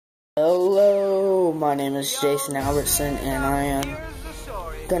my name is Jason Albertson, and I am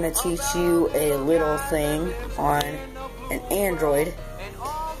going to teach you a little thing on an Android.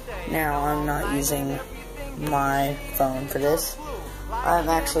 Now, I'm not using my phone for this. I'm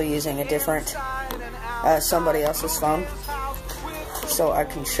actually using a different, somebody else's phone, so I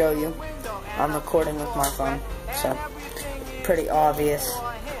can show you. I'm recording with my phone, so pretty obvious.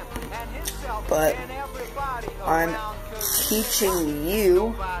 But I'm teaching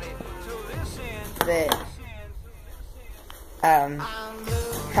you that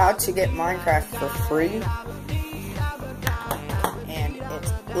how to get Minecraft for free, and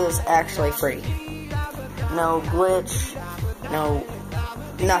it is actually free. No glitch, no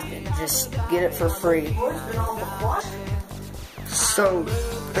nothing. Just get it for free. So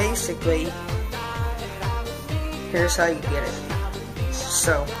basically, here's how you get it.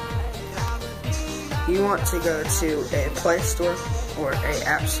 So you want to go to a Play Store or a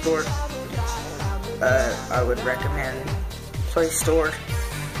App Store. I would recommend Play Store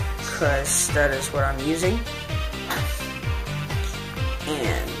because that is what I'm using.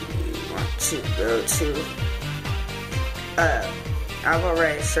 And you want to go to, I've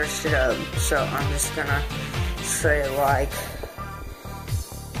already searched it up, so I'm just gonna say like,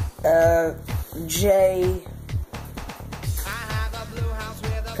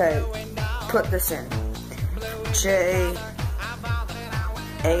 okay, put this in,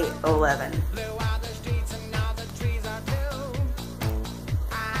 J811.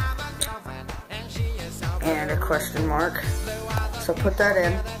 And a question mark. So put that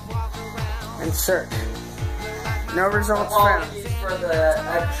in and search. No results found. For the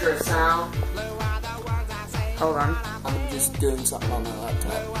extra sound. Hold on. I'm just doing something on my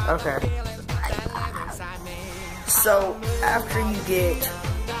laptop. Okay. So after you get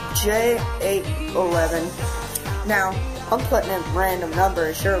J811, now I'm putting in random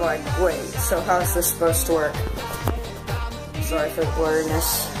numbers. You're like, wait, so how's this supposed to work? Sorry for the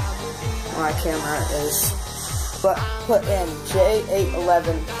blurriness. My camera is, but put in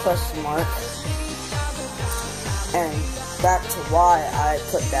J811 question mark, and back to why I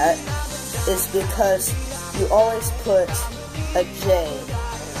put that is because you always put a J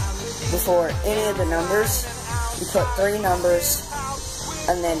before any of the numbers. You put 3 numbers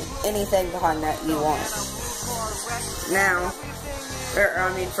and then anything behind that you want. Now,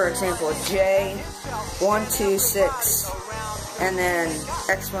 for example, J126 and then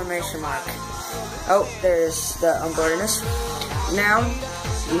exclamation mark. Oh, there's the unblurriness. Now,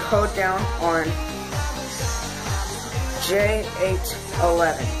 you hold down on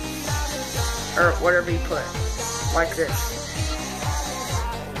J811, or whatever you put, like this.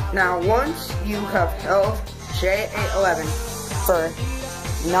 Now, once you have held J811 for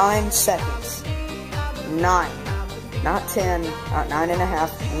 9 seconds, 9, not 10, not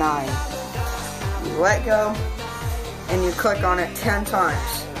 9.5, 9, you let go, and you click on it 10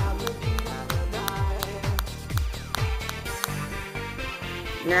 times.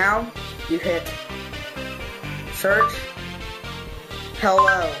 Now, you hit search,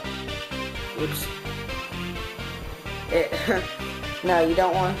 hello. Oops. No, you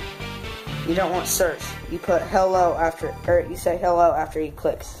don't want search. You put hello after, or you say hello after you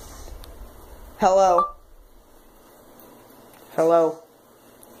click. Hello. Hello.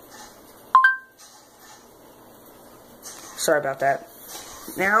 Sorry about that.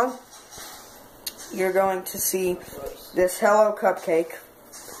 Now, you're going to see this hello cupcake.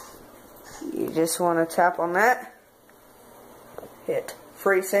 You just want to tap on that. Hit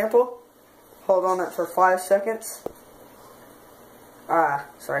free sample. Hold on it for 5 seconds.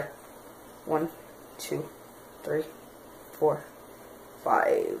 Sorry. 1, 2, 3, 4,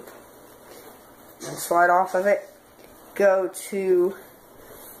 5. And slide off of it. Go to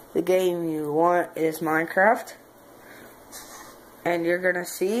the game you want is Minecraft. And you're gonna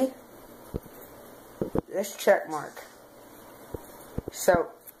see this check mark. So,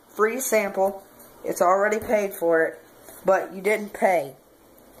 free sample. It's already paid for it, but you didn't pay.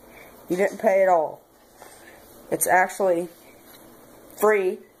 You didn't pay at all. It's actually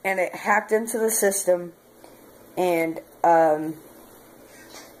free, and it hacked into the system, and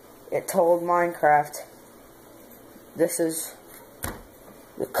it told Minecraft this is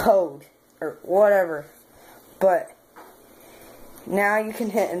the code or whatever. But now you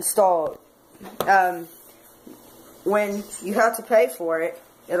can hit install. When you have to pay for it,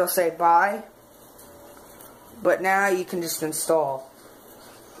 it'll say buy, but now you can just install.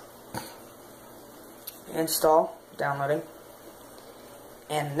 Install, downloading.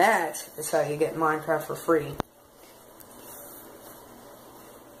 And that is how you get Minecraft for free.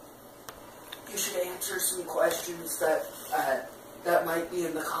 You should answer some questions that might be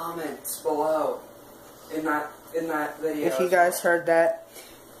in the comments below. in that video. If you guys heard that,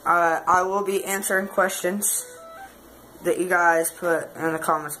 I will be answering questions that you guys put in the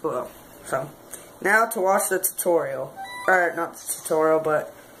comments below. So, now to watch the tutorial. Or, not the tutorial,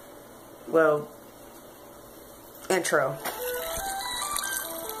 but, well, intro.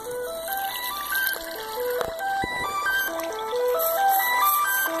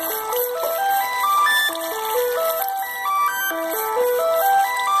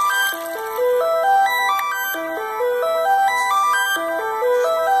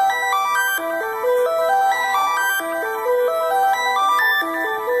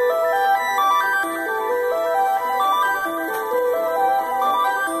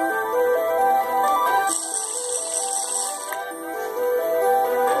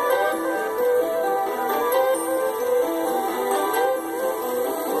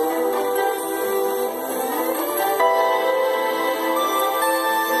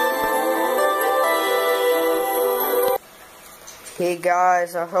 Hey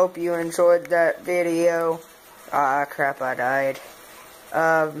guys, I hope you enjoyed that video. Ah, crap, I died.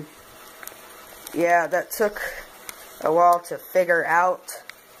 Yeah, that took a while to figure out.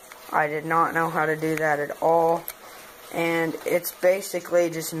 I did not know how to do that at all. And it's basically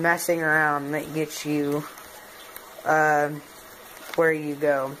just messing around that gets you, where you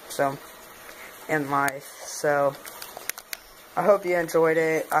go, so, in life. So, I hope you enjoyed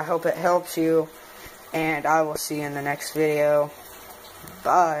it. I hope it helps you. And I will see you in the next video.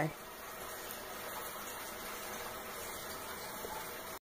 Bye.